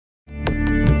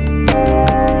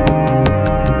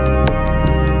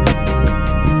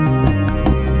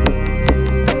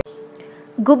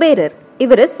குபேரர்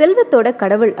இவரு செல்வத்தோட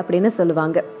கடவுள் அப்படின்னு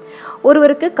சொல்லுவாங்க.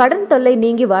 ஒருவருக்கு கடன் தொல்லை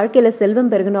நீங்கி வாழ்க்கையில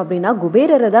செல்வம் பெருகணும் அப்படின்னா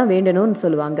குபேரரை தான் வேண்டணும்னு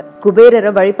சொல்லுவாங்க.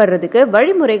 குபேரரை வழிபடுறதுக்கு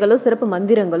வழிமுறைகளும் சிறப்பு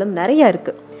மந்திரங்களும் நிறைய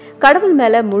இருக்கு. கடவுள்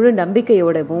மேல முழு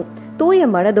நம்பிக்கையோடவும் தூய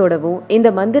மனதோடவும் இந்த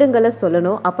மந்திரங்களை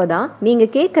சொல்லணும். அப்பதான் நீங்க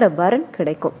கேட்கிற வரன்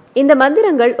கிடைக்கும். இந்த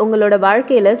மந்திரங்கள் உங்களோட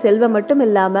வாழ்க்கையில செல்வம் மட்டும்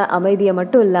இல்லாம அமைதியை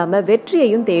மட்டும் இல்லாம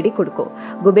வெற்றியையும் தேடி கொடுக்கும்.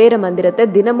 குபேர மந்திரத்தை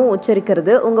தினமும்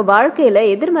உச்சரிக்கிறது உங்க வாழ்க்கையில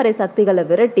எதிர்மறை சக்திகளை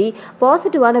விரட்டி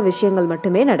பாசிட்டிவான விஷயங்கள்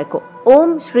மட்டுமே நடக்கும்.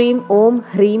 ஓம் ஸ்ரீம் ஓம்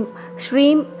ஹ்ரீம்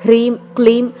ஸ்ரீம் ஹ்ரீம்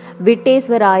க்ளீம்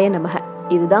விட்டேஸ்வராய நமக.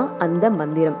 இதுதான் அந்த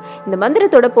மந்திரம். இந்த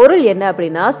மந்திரத்தோட பொருள் என்ன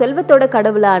அப்படின்னா, செல்வத்தோட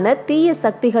கடவுளான தீய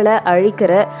சக்திகளை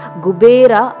அழிக்கிற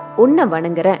குபேரா உன்னை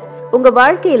வணங்குறேன். உங்க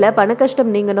வாழ்க்கையில பண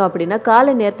கஷ்டம் நீங்கணும் அப்படின்னா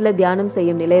கால நேரத்துல தியானம்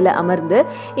செய்யும் நிலையில அமர்ந்து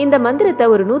இந்த மந்திரத்தை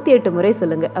ஒரு 108 முறை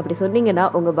சொல்லுங்க. அப்படி சொன்னீங்கன்னா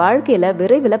உங்க வாழ்க்கையில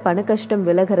விரைவில் பண கஷ்டம்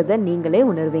விலகிறத நீங்களே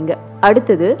உணர்வீங்க.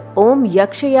 அடுத்தது ஓம்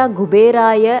யக்ஷயா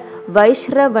குபேராய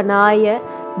வைஷ்ரவனாய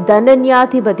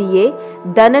தனன்யாதிபதியே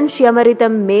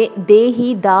தனன்ஷ்யமரிதம் மே தேஹி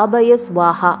தாபய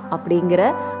ஸ்வாஹா அப்படிங்கிற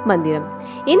மந்திரம்.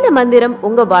 இந்த மந்திரம்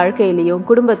உங்க வாழ்க்கையிலையும்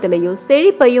குடும்பத்திலையும்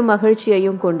செழிப்பையும்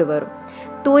மகிழ்ச்சியையும் கொண்டு வரும்.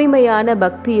 தூய்மையான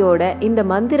பக்தியோட இந்த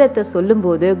மந்திரத்தை சொல்லும்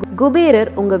போது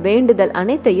குபேரர் உங்க வேண்டுதல்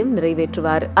அனைத்தையும்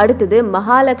நிறைவேற்றுவார். அடுத்தது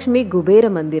மகாலட்சுமி குபேர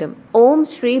மந்திரம். ஓம்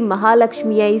ஸ்ரீ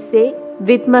மகாலட்சுமியை சே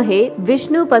வித்மஹே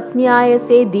விஷ்ணு பத்னியாய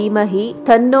சே தீமஹி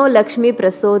தன்னோ லக்ஷ்மி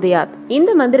பிரசோதயாத்.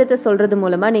 இந்த மந்திரத்தை சொல்றது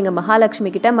மூலமா நீங்க மகாலட்சுமி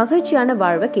கிட்ட மகிழ்ச்சியான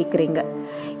வாழ்வை கேக்குறீங்க.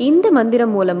 இந்த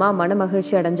மந்திரம் மூலமா மன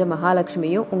மகிழ்ச்சி அடைஞ்ச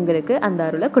மகாலட்சுமியும் உங்களுக்கு அந்த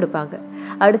அருளை கொடுப்பாங்க.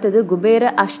 அடுத்தது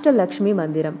குபேர அஷ்டலக்ஷ்மி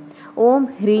மந்திரம். ஓம்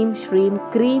ஹ்ரீம் ஸ்ரீம்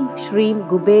க்ரீம் ஸ்ரீம்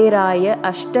குபேராய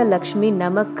அஷ்டலக்ஷ்மி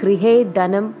நம கிருஹே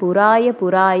தனம் புராய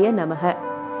புராய நமக.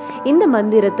 இந்த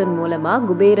மந்திரத்தின் மூலமா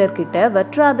குபேரர் கிட்ட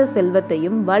வற்றாத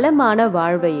செல்வத்தையும் வளமான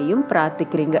வாழ்வையையும்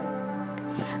பிரார்த்திக்கிறீங்க.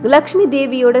 லக்ஷ்மி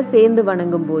தேவியோட சேர்ந்து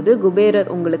வணங்கும் போது குபேரர்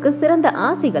உங்களுக்கு சிறந்த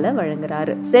ஆசிகளை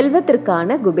வழங்குறாரு.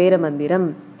 செல்வத்திற்கான குபேர மந்திரம்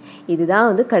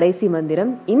இதுதான் கடைசி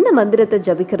மந்திரம். இந்த மந்திரத்தை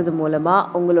ஜபிக்கிறது மூலமா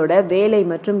உங்களோட வேலை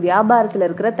மற்றும் வியாபாரத்துல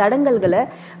இருக்கிற தடங்கல்களை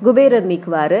குபேரர்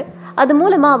நீக்குவாரு. அது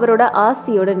மூலமா அவரோட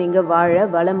ஆசியோட நீங்க வாழ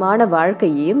வளமான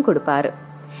வாழ்க்கையையும் கொடுப்பாரு.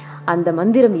 அந்த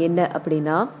மந்திரம் என்ன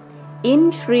அப்படின்னா, இன்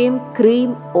ஸ்ரீம்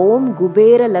க்ரீம் ஓம்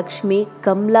குபேர லக்ஷ்மி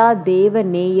கம்லா தேவ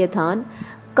நேயதான்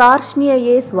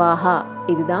கார்ஷ்ணியே ஸ்வாஹா.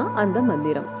 இதுதான் அந்த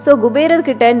மந்திரம். சோ குபேரர்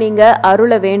கிட்ட நீங்க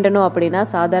அருளை வேண்டணும் அப்படின்னா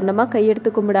சாதாரணமா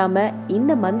கையெடுத்து கும்பிடாம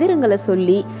இந்த மந்திரங்களை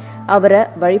சொல்லி அவரை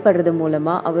வழிபடுறது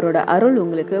மூலமா அவரோட அருள்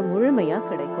உங்களுக்கு முழுமையா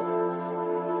கிடைக்கும்.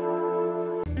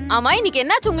 ஆமா, இன்னைக்கு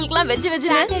என்னாச்சு உங்களுக்கு எல்லாம் வெஜ்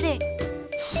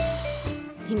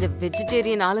இந்த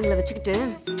வெஜிடேரியன் ஆளுங்களை வச்சுக்கிட்டு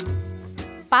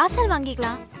பார்சல்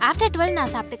வாங்கிக்கலாம். ஆஃப்டர் 12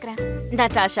 நான் சாப்பிட்டுக்கிறேன்.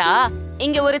 நட்டாஷா,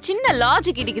 இங்க ஒரு சின்ன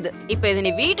லாஜிக் இடிக்குது. இப்ப இத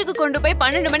நீ வீட்டுக்கு கொண்டு போய்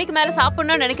 12 மணிக்கு மேல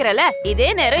சாப்பிடணும்னு நினைக்கிறல, இதே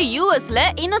நேரம் யூஎஸ்ல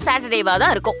இன்னும் சாட்டர்டேவா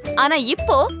தான் இருக்கும். ஆனா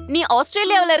இப்போ நீ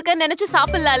ஆஸ்திரேலியாவுல இருக்க நினைச்சு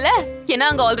சாப்பிடலாம்ல, ஏன்னா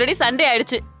அங்க ஆல்ரெடி சண்டே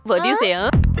ஆயிடுச்சு. What do you say?